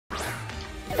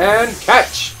And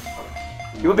catch!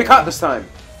 You will be caught this time.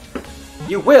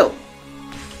 You will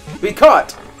be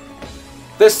caught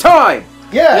this time.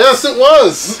 Yes! Yes, it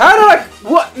was! How did I...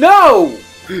 What? No!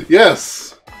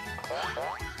 Yes.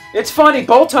 It's funny,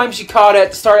 both times you caught it at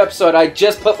the start of the episode, I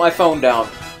just put my phone down.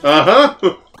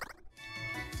 Uh-huh.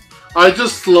 I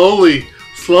just slowly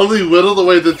whittled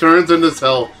away the turns in his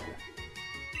health.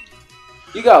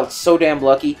 You got so damn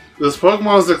lucky. This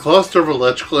Pokemon is a cluster of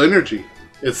electrical energy.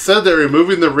 It's said that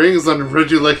removing the rings on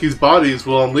Regieleki's bodies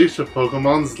will unleash a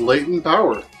Pokemon's latent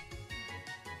power.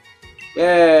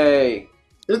 Yay!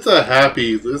 It's a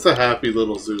happy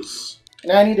little Zeus.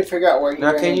 Now I need to figure out where you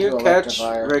Now ran can you into catch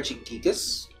Electivire.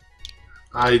 Regigigas?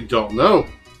 I don't know.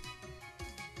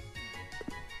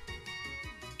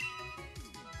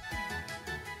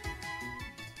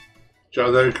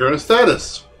 Jot down current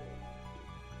status.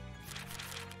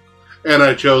 And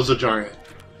I chose a giant.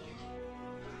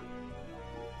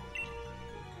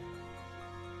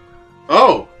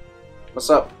 Oh! What's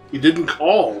up? He didn't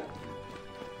call.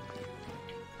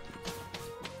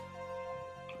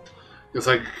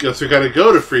 Guess we gotta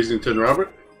go to Freezington,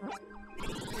 Robert.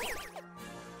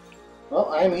 Well,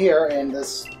 I'm here, and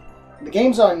the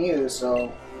game's on you,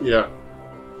 so... Yeah.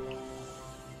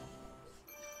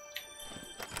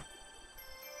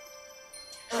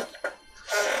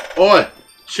 Oi!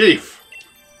 Chief!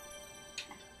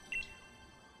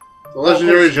 The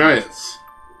legendary giants.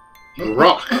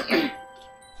 Rock.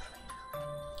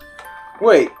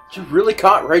 Wait, you really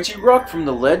caught Regirock from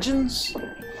the Legends?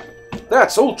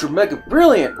 That's ultra mega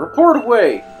brilliant! Report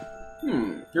away!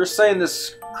 You're saying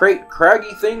this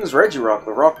craggy thing's Regirock,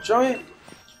 the rock giant?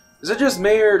 Is it just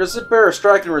me, or does it bear a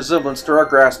striking resemblance to our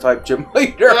grass-type gym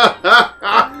leader?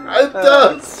 It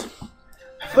does!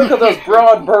 Look at those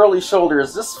broad, burly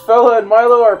shoulders. This fella and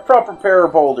Milo are a proper pair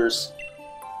of boulders.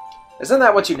 Isn't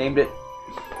that what you named it?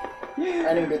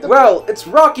 I named it the... Well, it's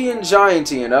rocky and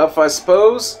gianty enough, I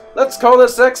suppose. Let's call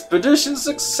this expedition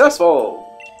successful.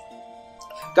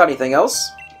 Got anything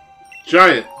else?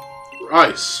 Giant.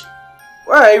 Ice.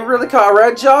 Wait, you really caught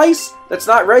Regi Ice? That's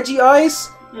not Regi Ice?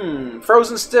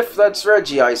 Frozen stiff, that's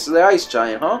Regi Ice, the ice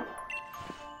giant, huh?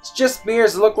 It's just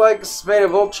mirrors that look like it's made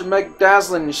of ultra mega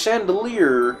dazzling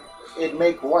chandelier. It'd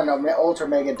make one ultra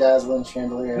mega dazzling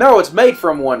chandelier. No, it's made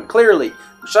from one, clearly.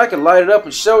 Wish I could light it up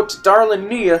and show it to darling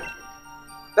Nia.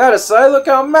 That aside, look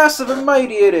how massive and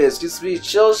mighty it is. Gives me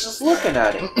chills just looking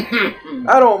at it.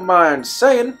 I don't mind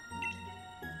saying.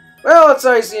 Well, it's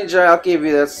icy and giant. I'll give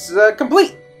you that's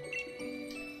complete.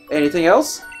 Anything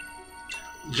else?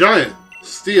 Giant.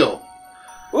 Steel.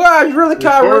 Wow, you really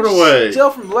caught Report Reggie away.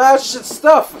 Steel from last shit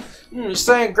stuff. You're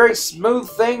saying great smooth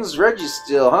things, Reggie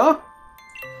Steel, huh?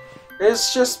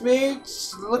 It's just me.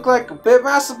 Look like a bit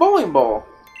massive bowling ball.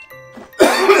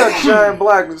 That giant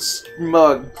black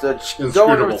mug that's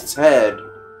going over its head.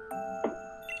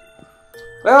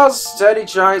 Well, steady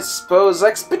giant suppose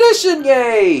expedition,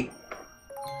 yay!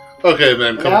 Okay,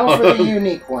 man, come now on. for the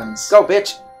unique ones. Go,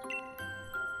 bitch!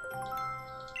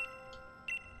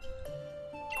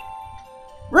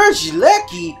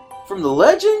 Regieleki from the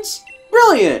Legends?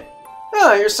 Brilliant!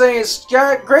 Oh, you're saying it's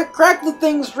got great crackly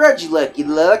things Regieleki, the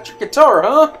electric guitar,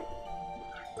 huh?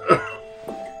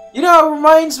 You know, it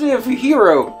reminds me of a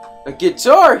hero. A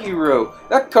guitar hero.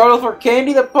 That colorful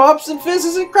candy that pops and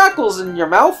fizzes and crackles in your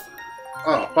mouth.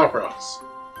 Oh, Pop Rocks.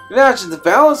 Imagine the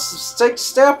balance takes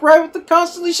step right with the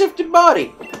constantly shifting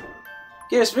body.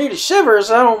 Gives me the shivers,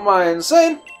 I don't mind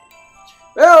saying.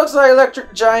 Well, looks like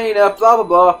electric giant enough, blah blah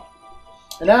blah.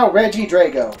 And now Reggie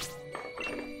Drago.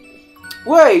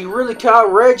 Wait, you really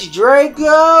caught Reggie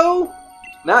Drago?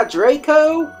 Not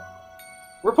Draco?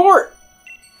 Report!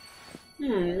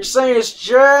 You're saying this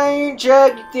giant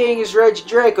jagged thing is Reggie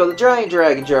Draco, the giant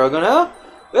dragon huh?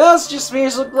 Well, it's just me,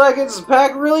 it looks like it's a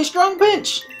pack of really strong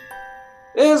pinch.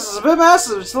 It's a bit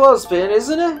massive clothespin,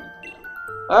 isn't it?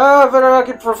 I better I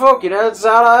can provoke you, now it's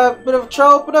out I have a bit of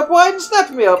trouble opening up wide and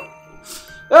snapping me up.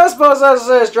 I suppose as it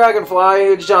says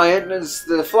Dragonfly, giant, and it's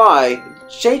the fly.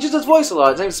 It changes its voice a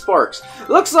lot, his name's Sparks.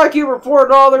 Looks like you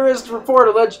reported all there is to report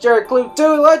a legendary clue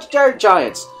 2 legendary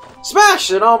giants. Smash!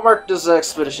 And I'll mark this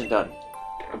expedition done.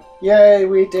 Yay,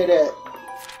 we did it.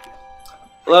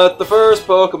 Let the first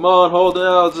Pokemon hold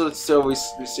out. So we've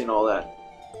seen all that.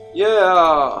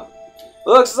 Yeah.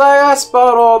 Looks like that's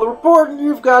about all the reporting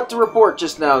you've got to report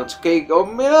just now. It's okay, go,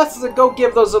 go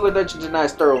give those other legends a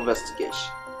nice thorough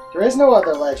investigation. There is no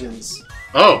other legends.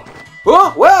 Oh.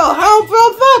 Oh, well, how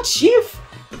about that, Chief?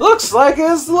 Looks like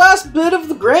it's the last bit of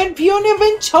the Grand Peony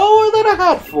Adventure that I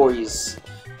had for you.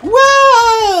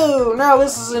 Whoa! Now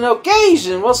this is an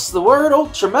occasion. What's the word?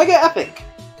 Ultra Mega Epic.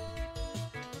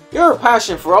 Your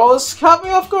passion for all this caught me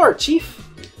off guard, Chief.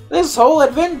 This whole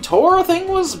Adventura thing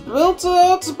was built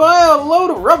by a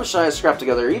load of rubbish I scrapped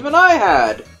together. Even I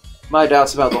had my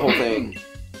doubts about the whole thing.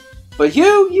 But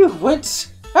you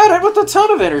went at it with a ton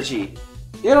of energy.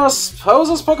 You don't suppose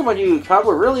those Pokemon you caught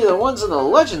were really the ones in the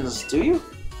legends, do you?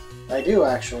 I do,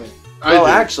 actually.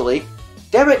 Actually.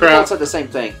 Damn it, you both said the same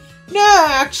thing. Nah,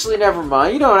 actually, never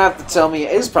mind. You don't have to tell me.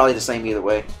 It's probably the same either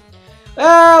way.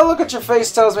 Look at your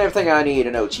face tells me everything I need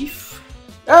to know, Chief.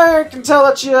 I can tell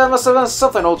that you must have done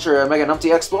something ultra mega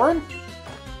numpty exploring.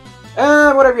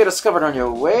 Whatever you discovered on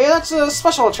your way, that's a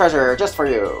special treasure just for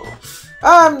you.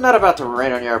 I'm not about to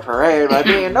rain on your parade by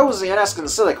being nosy and asking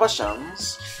silly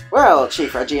questions. Well,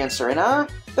 Chief Reggie and Serena,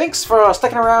 thanks for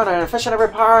sticking around and fishing every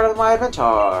part of my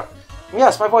adventure.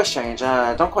 Yes, my voice changed.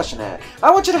 Don't question it. I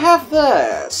want you to have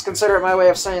this. Consider it my way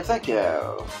of saying thank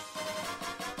you.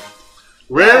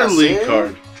 Rare league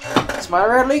card. It's my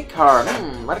rare league card.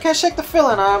 I can't shake the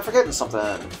feeling I'm forgetting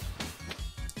something.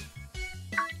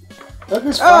 Doug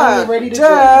is finally ready to join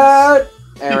us.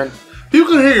 Aaron. You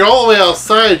can hear you all the way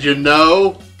outside, you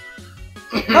know.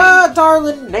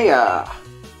 Darling Nea.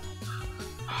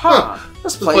 Huh.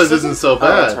 This place isn't so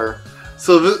bad. Her.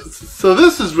 So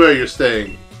this is where you're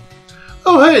staying.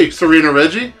 Oh hey, Serena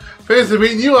Reggie. Fancy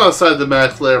meeting you outside the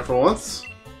Max Lair for once.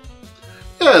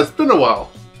 Yeah, it's been a while.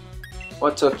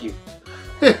 What took you?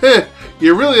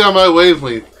 You're really on my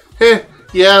wavelength.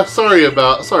 Yeah, sorry for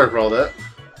all that.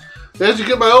 As you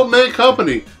get my old man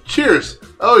company. Cheers.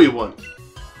 Oh, you won.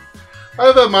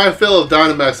 I've had my fill of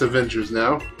Dynamax adventures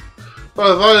now.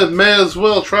 But I thought I may as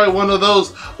well try one of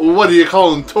those, what do you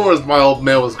call them, tours my old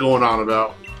man was going on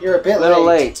about. You're a bit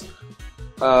late.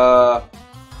 About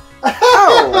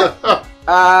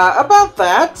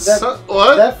that.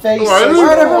 What? That face. Why did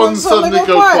everyone suddenly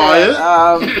go quiet?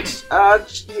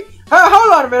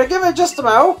 Hold on a minute. Give me just a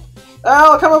moment.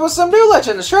 I'll come up with some new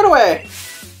legends straight away.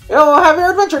 You'll have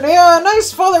your adventure near a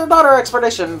nice father-daughter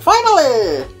expedition.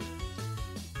 Finally.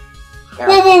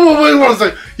 Whoa, wait 1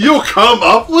 second. You'll come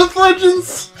up with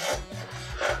legends?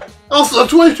 Also,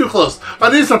 that's way too close. I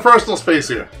need some personal space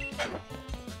here.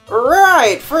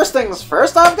 Right. First things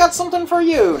first, I've got something for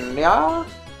you, Nya.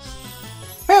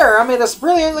 Here, I made this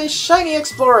brilliantly shiny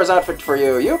explorer's outfit for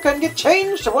you. You can get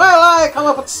changed while I come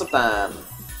up with something.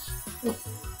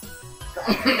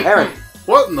 Aaron.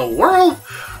 What in the world?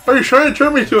 Are you trying to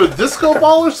turn me into a disco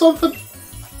ball or something?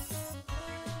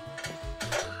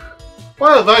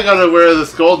 Why have I got to wear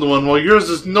this golden one while yours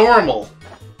is normal?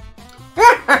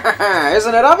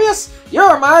 Isn't it obvious?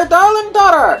 You're my darling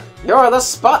daughter. You're the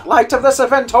spotlight of this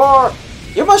adventure.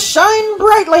 You must shine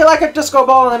brightly like a disco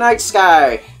ball in the night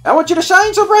sky. I want you to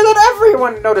shine so bright that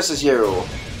everyone notices you.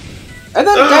 And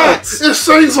then dance. It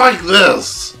sings like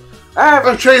this.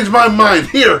 I've changed my mind.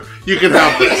 Here, you can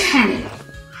have this.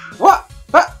 What?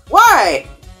 But why?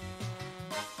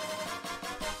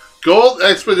 Gold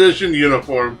Expedition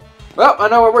uniform. Well, I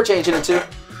know what we're changing it to.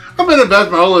 I'm in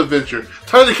about my whole adventure.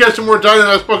 Time to catch some more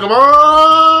Dynamax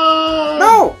Pokemon!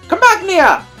 No! Come back,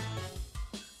 Nia!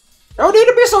 Don't need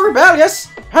to be so rebellious.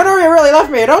 I know you really love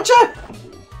me, don't you?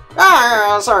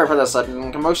 Sorry for the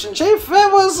sudden commotion, Chief.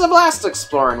 It was a blast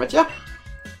exploring with you.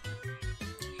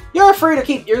 You're free to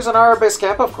keep using our base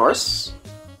camp, of course.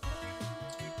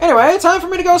 Anyway, time for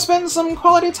me to go spend some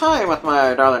quality time with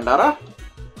my darling daughter.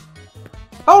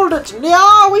 Hold it,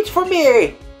 Nia! Wait for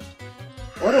me!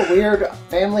 What a weird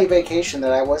family vacation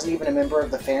that I wasn't even a member of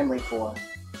the family for.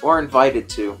 Or invited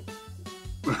to.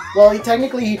 Well,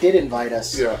 technically he did invite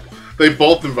us. Yeah, they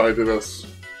both invited us.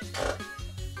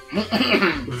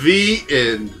 The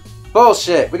end.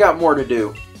 Bullshit, we got more to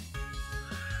do.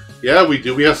 Yeah, we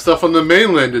do. We have stuff on the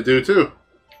mainland to do, too.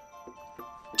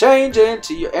 Change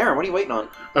into you. Aaron, what are you waiting on?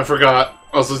 I forgot.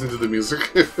 I was listening to the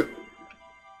music.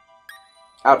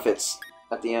 Outfits.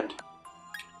 At the end.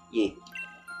 Yeah.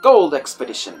 Gold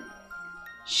Expedition.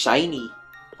 Shiny.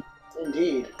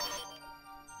 Indeed.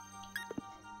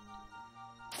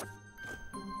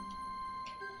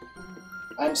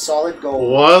 I'm solid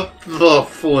gold. What the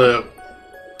flip?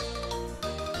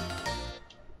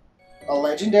 A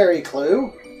legendary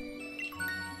clue?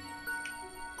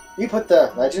 You put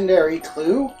the legendary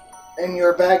clue in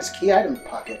your bag's key item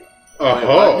pocket.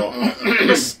 Oh.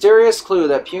 Mysterious clue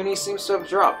that Puny seems to have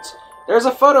dropped. There's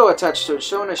a photo attached to it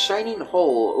showing a shining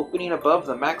hole opening above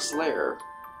the Max Lair.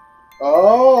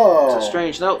 Oh. It's a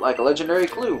strange note, like a legendary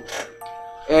clue.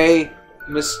 A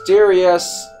mysterious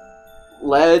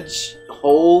ledge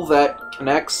hole that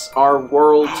connects our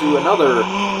world to another.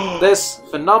 This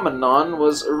phenomenon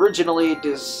was originally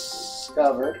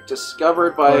discovered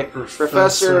by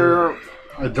Professor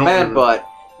Manbutt.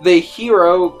 The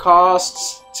hero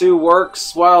costs 2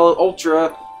 works while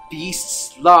Ultra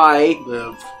Beasts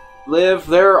live. live,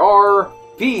 there are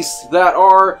beasts that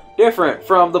are different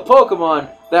from the Pokemon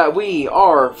that we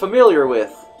are familiar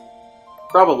with.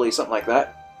 Probably something like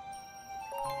that.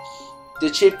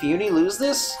 Did Chief Uni lose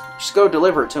this? Just go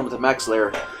deliver it to him with the Max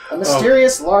Lair. A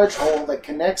mysterious large hole that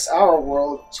connects our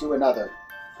world to another.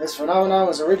 This phenomenon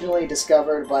was originally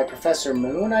discovered by Professor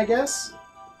Moon, I guess?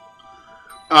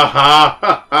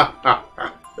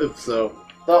 Aha! If so.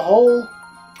 The hole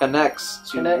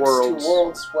Connects to connects worlds. to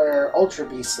worlds where Ultra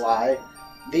Beasts lie.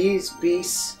 These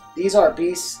are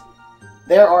beasts.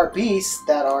 There are beasts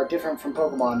that are different from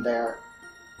Pokemon there,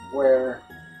 where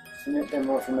they're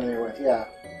more familiar with, yeah.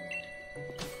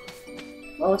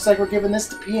 Well, looks like we're giving this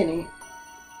to Peony.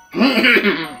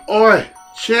 Oi,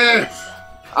 Chief!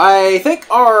 I think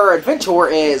our adventure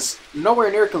is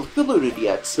nowhere near concluded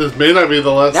yet. This may not be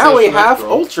the last Now we session have after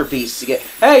all. Ultra Beasts to get.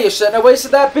 Hey, you shouldn't have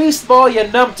wasted that Beast Ball, you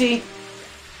numpty!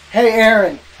 Hey,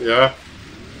 Aaron. Yeah.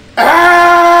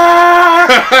 Ah!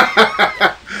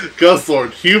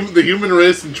 Guslord, the human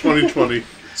race in 2020.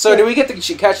 So, do we get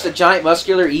to catch the giant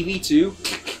muscular Eevee too?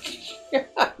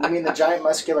 You mean the giant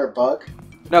muscular bug?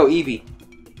 No, Eevee.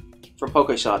 From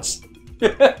Pokeshots.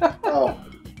 Oh.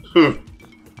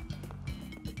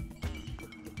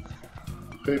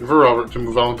 Waiting for Robert to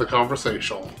move on with the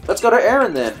conversation. Let's go to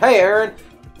Aaron then. Hey, Aaron.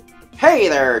 Hey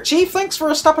there, Chief. Thanks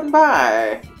for stopping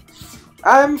by.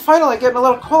 I'm finally getting a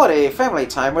little quality family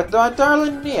time with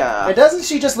darling Nia. And doesn't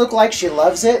she just look like she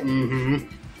loves it?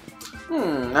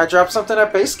 Mm-hmm. I dropped something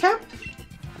at base camp?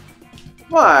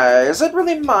 Why, is it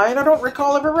really mine? I don't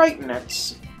recall ever writing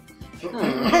it.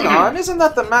 Hang on, isn't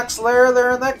that the Max Lair there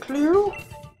in that clue?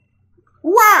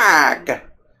 Wag!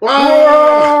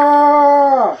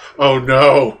 Ah! Oh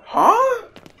no. Huh?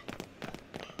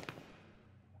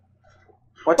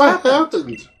 What What happened?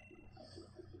 happened?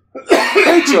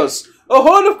 Creatures! A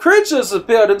horde of creatures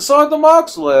appeared inside the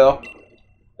Max Lair.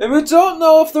 And we don't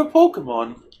know if they're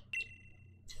Pokemon.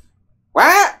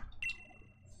 What?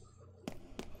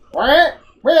 What?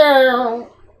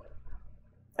 Well.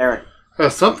 Aaron.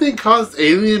 Has something caused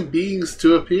alien beings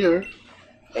to appear?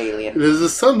 Alien. Does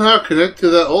this somehow connect to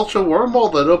that ultra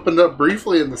wormhole that opened up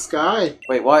briefly in the sky?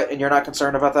 Wait, what? And you're not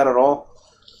concerned about that at all?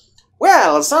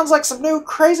 Well, it sounds like some new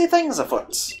crazy things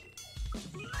afoot.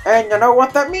 And you know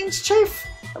what that means, Chief?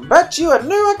 I bet you a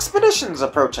new expedition's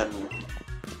approaching.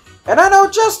 And I know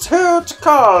just who to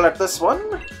call at this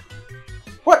one.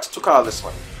 What to call this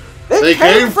one? They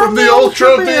came from the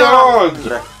Ultra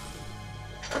Beyond!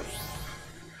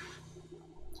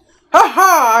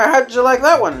 Ha! How'd you like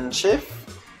that one, Chief?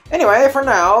 Anyway, for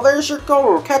now, there's your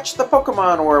goal. Catch the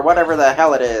Pokemon or whatever the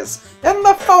hell it is. And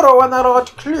the photo and that odd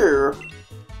clue.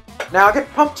 Now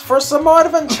get pumped for some more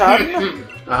adventure.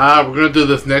 We're gonna do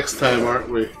this next time, aren't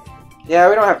we? Yeah,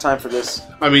 we don't have time for this.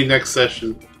 I mean, next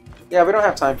session. Yeah, we don't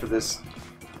have time for this.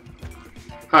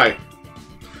 Hi.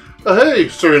 Oh, hey,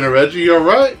 Serena Reggie, you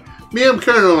alright? Me, I'm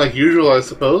carrying on like usual, I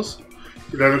suppose.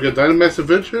 You're down to get Dynamax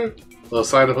Adventure? Well,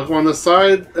 side of Pokemon on the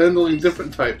side, handling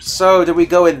different types. So, did we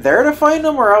go in there to find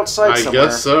them or outside somewhere? I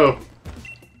guess so.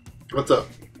 What's up?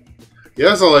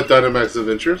 Yes, I like Dynamax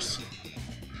Adventures.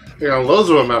 I got loads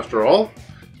of them after all.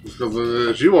 Because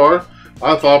as you are,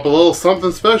 I thought up a little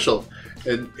something special.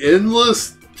 An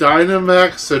endless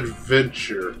Dynamax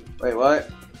Adventure. Wait, what?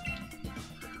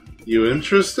 You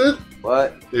interested?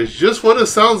 What? It's just what it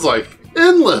sounds like.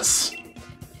 Endless!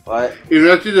 What? Even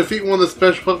after you defeat one of the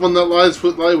special Pokemon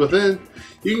that lie within,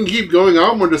 you can keep going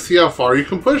onward to see how far you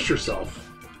can push yourself.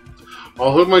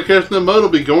 Although my cash in the mode will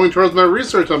be going towards my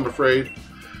research, I'm afraid.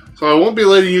 So I won't be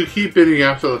letting you keep hitting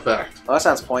after the fact. Well, that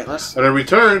sounds pointless. And in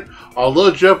return, I'll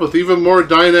load you up with even more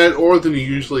Dynite ore than you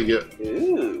usually get.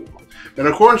 Ooh. And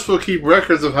of course, we'll keep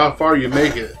records of how far you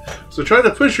make it. So try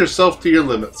to push yourself to your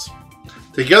limits.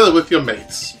 Together with your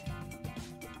mates.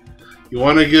 You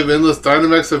want to give Endless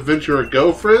Dynamax Adventure a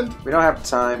go, friend? We don't have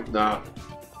time. Nah.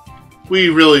 We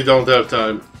really don't have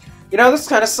time. You know, this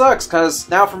kind of sucks, because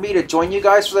now for me to join you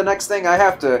guys for the next thing, I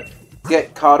have to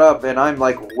get caught up, and I'm,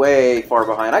 like, way far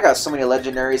behind. I got so many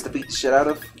legendaries to beat the shit out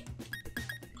of.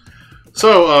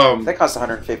 So, That costs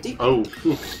 150. Oh.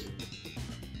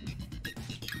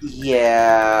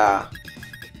 Yeah.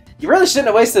 You really shouldn't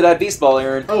have wasted that Beast Ball,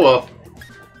 Aaron. Oh well.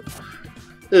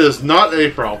 It is not a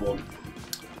problem.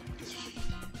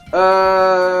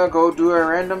 Go do a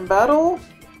random battle?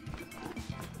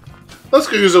 Let's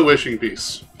go use a wishing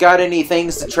piece. Got any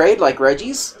things to trade, like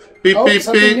Reggie's? Beep, Oh, beep,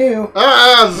 something beep. new.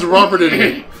 Ah, this is Robert in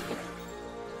here.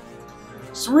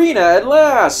 Serena, at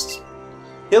last!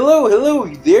 Hello, hello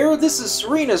there. This is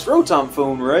Serena's Rotom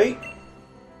phone, right?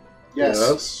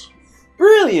 Yes.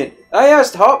 Brilliant! I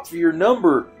asked Hop for your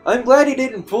number. I'm glad he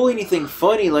didn't pull anything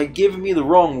funny like giving me the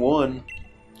wrong one.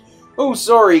 Oh,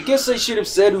 sorry. Guess I should have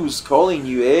said who's calling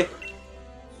you, eh?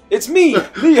 It's me,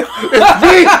 Leon.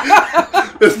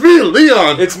 It's me,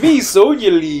 Leon. It's me,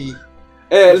 Sonia Lee.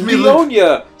 me,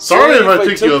 Leonia. Sorry if I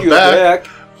took you aback.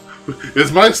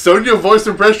 Is my Sonia voice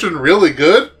impression really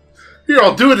good? Here,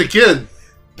 I'll do it again.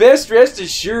 Best rest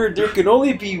assured, there can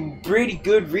only be pretty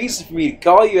good reason for me to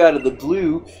call you out of the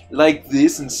blue like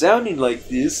this and sounding like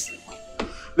this.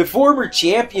 The former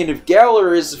champion of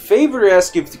Galar is a favor to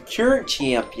ask of the current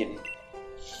champion.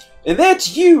 And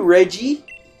that's you, Reggie.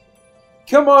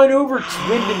 Come on over to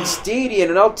Wyndham Stadium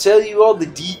and I'll tell you all the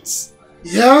deets.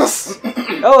 Yes!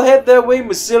 I'll head that way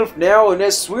myself now, and I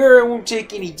swear I won't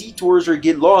take any detours or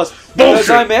get lost, because Bullshit.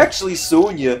 I'm actually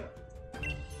Sonia.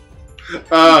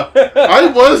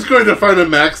 I was going to find a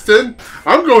Maxton.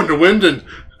 I'm going to Wyndon.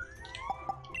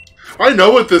 I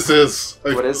know what this is.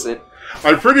 What is it?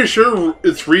 I'm pretty sure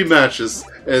it's rematches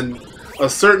and a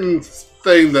certain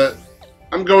thing that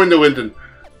I'm going to Wyndon.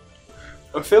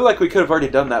 I feel like we could have already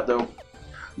done that, though.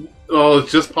 Oh, it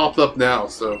just popped up now,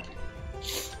 so...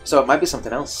 So it might be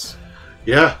something else.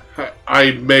 Yeah,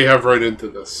 I may have run into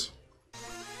this.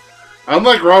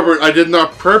 Unlike Robert, I did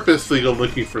not purposely go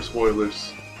looking for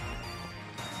spoilers.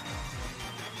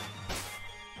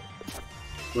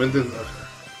 When did...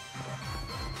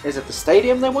 Is it the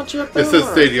stadium they want you up there? It says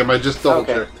stadium, I just double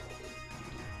checked.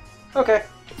 Okay.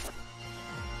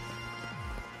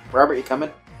 Robert, you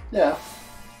coming? Yeah.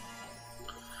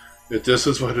 If this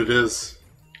is what it is...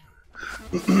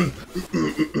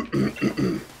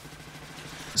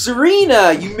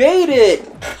 Serena, you made it!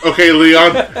 Okay,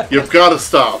 Leon, you've got to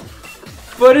stop.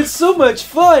 But it's so much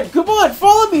fun! Come on,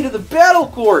 follow me to the battle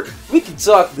court! We can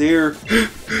talk there.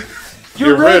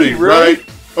 You're ready, right?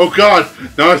 Oh god,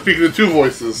 now I'm speaking in two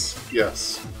voices.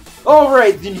 Yes.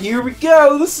 Alright, then here we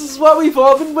go. This is what we've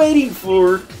all been waiting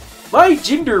for. My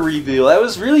gender reveal. I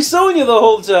was really Sonia the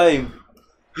whole time.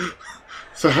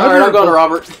 So how Alright, I'm going to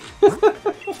Robert.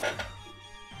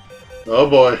 Oh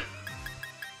boy.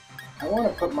 I want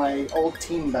to put my old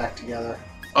team back together.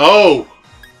 Oh!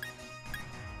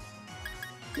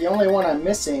 The only one I'm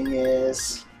missing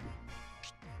is...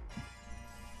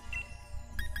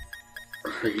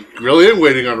 I really am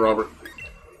waiting on Robert.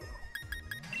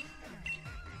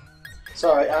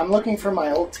 Sorry, I'm looking for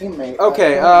my old teammate.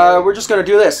 Okay, we're just going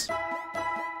to do this.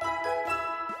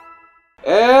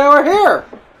 And we're here!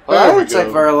 Well, that didn't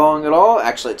take very long at all.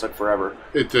 Actually, it took forever.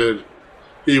 It did.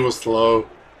 He was slow.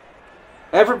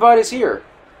 Everybody's here.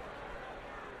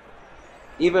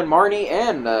 Even Marnie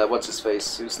and,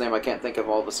 what's-his-face, whose name I can't think of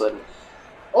all of a sudden.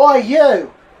 Oi,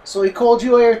 you! So he called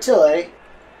you here too, eh?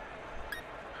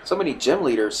 So many gym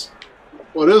leaders.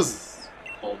 What is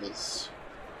all this?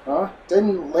 Huh?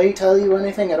 Didn't Lay tell you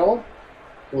anything at all?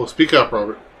 Well, speak up,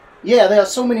 Robert. Yeah, there are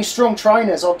so many strong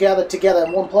trainers all gathered together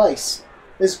in one place.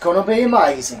 This is gonna be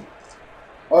amazing.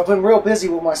 I've been real busy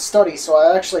with my studies, so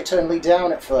I actually turned Lee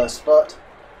down at first, but...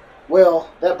 Well,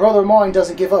 that brother of mine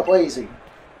doesn't give up easy.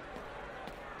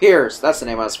 Piers, that's the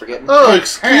name I was forgetting. Oh,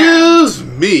 excuse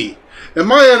me. Am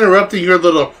I interrupting your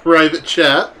little private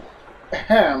chat?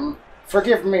 Ahem.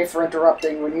 Forgive me for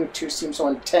interrupting when you two seem so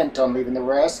intent on leaving the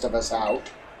rest of us out.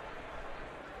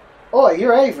 Oi,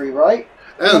 you're Avery, right?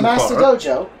 From the Master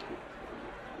Dojo?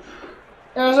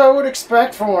 As I would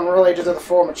expect from one related to the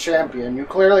former champion, you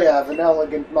clearly have an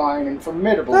elegant mind and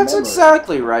formidable That's memory.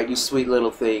 exactly right, you sweet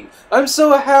little thing. I'm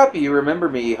so happy you remember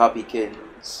me,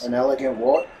 Hoppykins. An elegant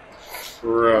what?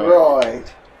 Right.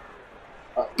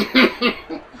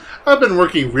 I've been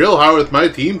working real hard with my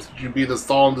team since you beat us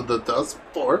all into the dust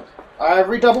before. I've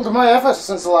redoubled my efforts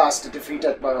since the last defeat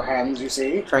at my hands, you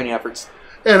see. Training efforts.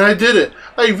 And I did it.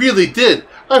 I really did.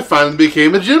 I finally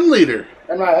became a gym leader.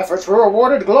 And my efforts were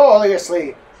rewarded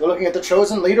gloriously. You're looking at the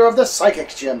chosen leader of the Psychic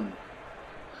Gym.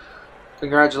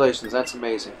 Congratulations, that's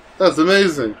amazing. That's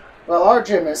amazing. Well, our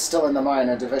gym is still in the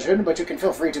minor division, but you can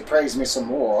feel free to praise me some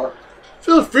more.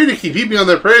 Feel free to keep heaping on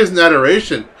their praise and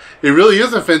adoration. It really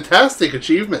is a fantastic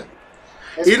achievement.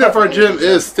 It's Even if our gym perfectly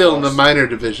is still in the course. minor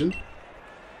division.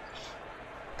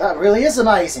 That really is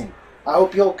amazing. I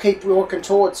hope you'll keep working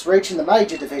towards reaching the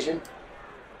major division.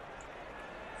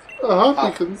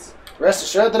 Hopkins. Rest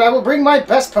assured that I will bring my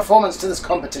best performance to this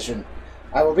competition.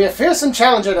 I will be a fearsome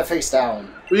challenger to face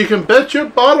down. Well, you can bet your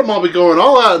bottom I'll be going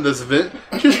all out in this event.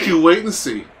 Just you wait and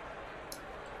see.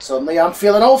 Suddenly I'm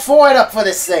feeling all fired up for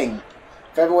this thing.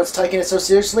 If everyone's taking it so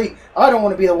seriously, I don't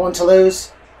want to be the one to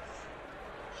lose.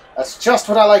 That's just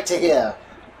what I like to hear.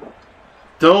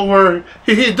 Don't worry.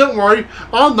 Don't worry.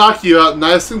 I'll knock you out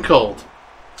nice and cold.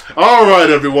 Alright,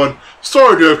 everyone.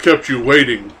 Sorry to have kept you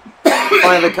waiting.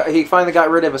 He finally got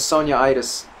rid of his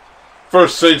Sonia-itis.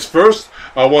 First things first,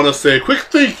 I want to say a quick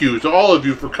thank you to all of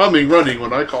you for coming running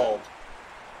when I called.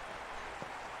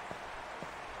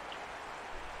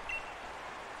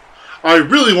 I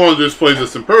really wanted to display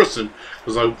this in person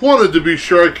because I wanted to be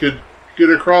sure I could get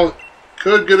across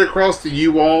to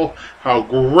you all how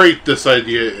great this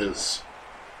idea is.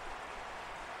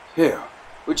 Here,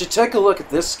 would you take a look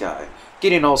at this guy?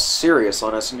 Getting all serious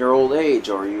on us in your old age,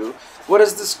 are you? What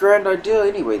is this grand idea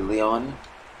anyway, Leon?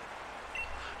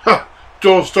 Ha!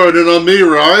 Don't start it on me,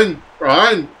 Ryan.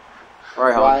 Ryan.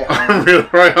 I'm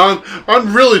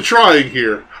really trying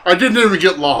here. I didn't even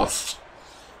get lost.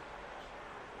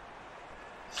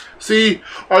 See,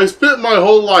 I spent my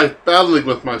whole life battling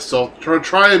with myself to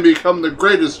try and become the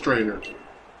greatest trainer.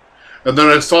 And then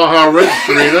I saw how Red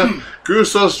Serena grew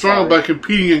so strong by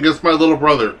competing against my little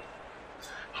brother,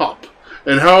 Hop,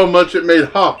 and how much it made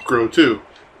Hop grow too.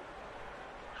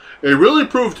 It really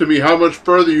proved to me how much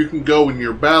further you can go when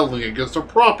you're battling against a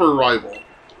proper rival.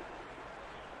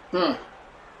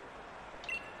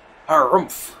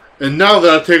 Harumph. And now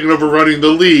that I've taken over running the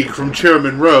league from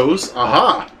Chairman Rose,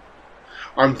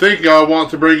 I'm thinking I want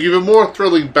to bring even more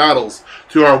thrilling battles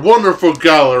to our wonderful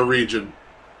Galar region.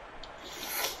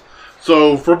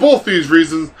 So, for both these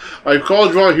reasons, I've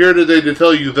called you out here today to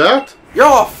tell you that... You're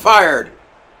all fired!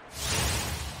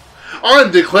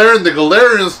 I'm declaring the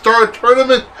Galarian Star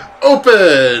Tournament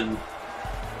open!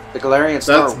 The Galarian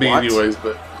Star That's me what? anyways,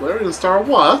 but Galarian Star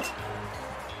what?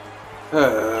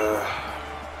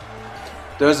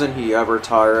 Doesn't he ever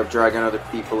tire of dragging other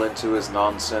people into his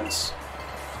nonsense?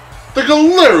 The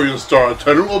Galarian Star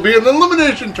Tournament will be an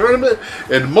elimination tournament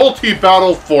in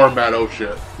multi-battle format, oh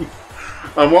shit.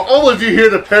 I want all of you here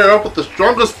to pair up with the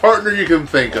strongest partner you can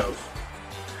think of.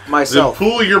 Myself. Then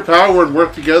pool your power and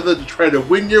work together to try to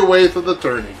win your way through the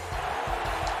tourney.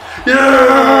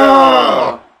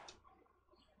 Yeah!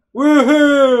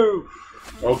 Woohoo!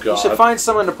 Oh god. You should find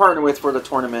someone to partner with for the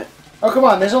tournament. Oh, come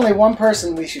on. There's only one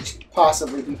person we should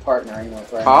possibly be partnering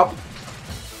with right Hop?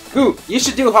 Who? You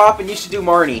should do Hop and you should do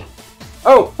Marnie.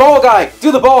 Oh, Ball Guy!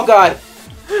 Do the Ball Guy!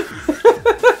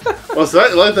 What's that?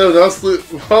 You like that absolute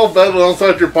ball battle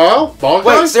outside your pile? Ball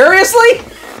guy? Wait, seriously?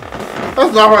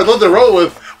 That's not what I'd love to roll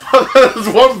with. That is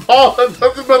one ball that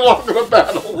hasn't been long in a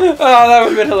battle. Oh, that would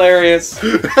have been hilarious.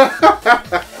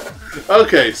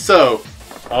 Okay, so,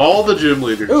 all the gym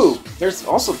leaders. Ooh, there's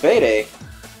also Bede.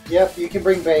 Yep, you can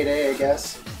bring Bede, I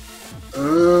guess.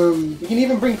 You can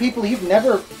even bring people you've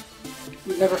never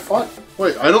fought.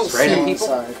 Wait, I don't Random see... people?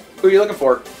 Side. Who are you looking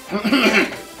for?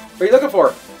 Who are you looking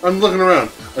for? I'm looking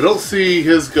around. I don't see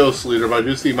his ghost leader, but I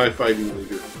do see my fighting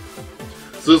leader.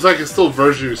 So it's like it's still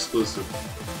version exclusive.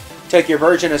 Take your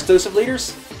virgin exclusive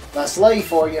leaders? That's Lay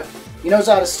for you. He knows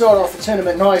how to start off the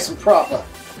tournament nice and proper.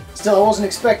 Still, I wasn't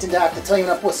expecting to have to team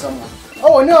up with someone.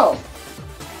 Oh, I know!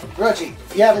 Grudgy,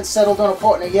 if you haven't settled on a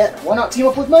partner yet, why not team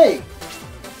up with me?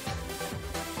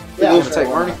 Yeah, Yeah, take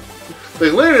Marnie. The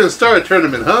Galarian Star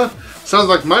Tournament, huh? Sounds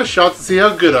like my shot to see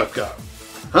how good I've got.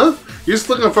 Huh? You just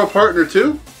looking for a partner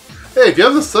too? Hey, if you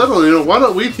haven't settled, why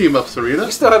don't we team up, Serena?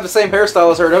 You still have the same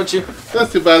hairstyle as her, don't you?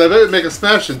 That's too bad. I better make a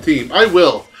smashing team. I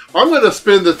will. I'm going to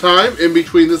spend the time in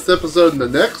between this episode and the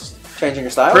next Changing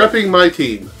your style? prepping my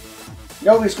team.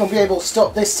 Nobody's going to be able to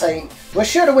stop this team. We're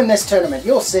sure to win this tournament.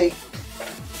 You'll see.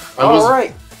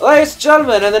 Alright. Ladies and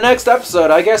gentlemen, in the next episode,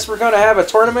 I guess we're going to have a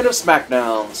tournament of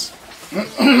Smackdowns.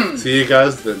 See you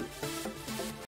guys then.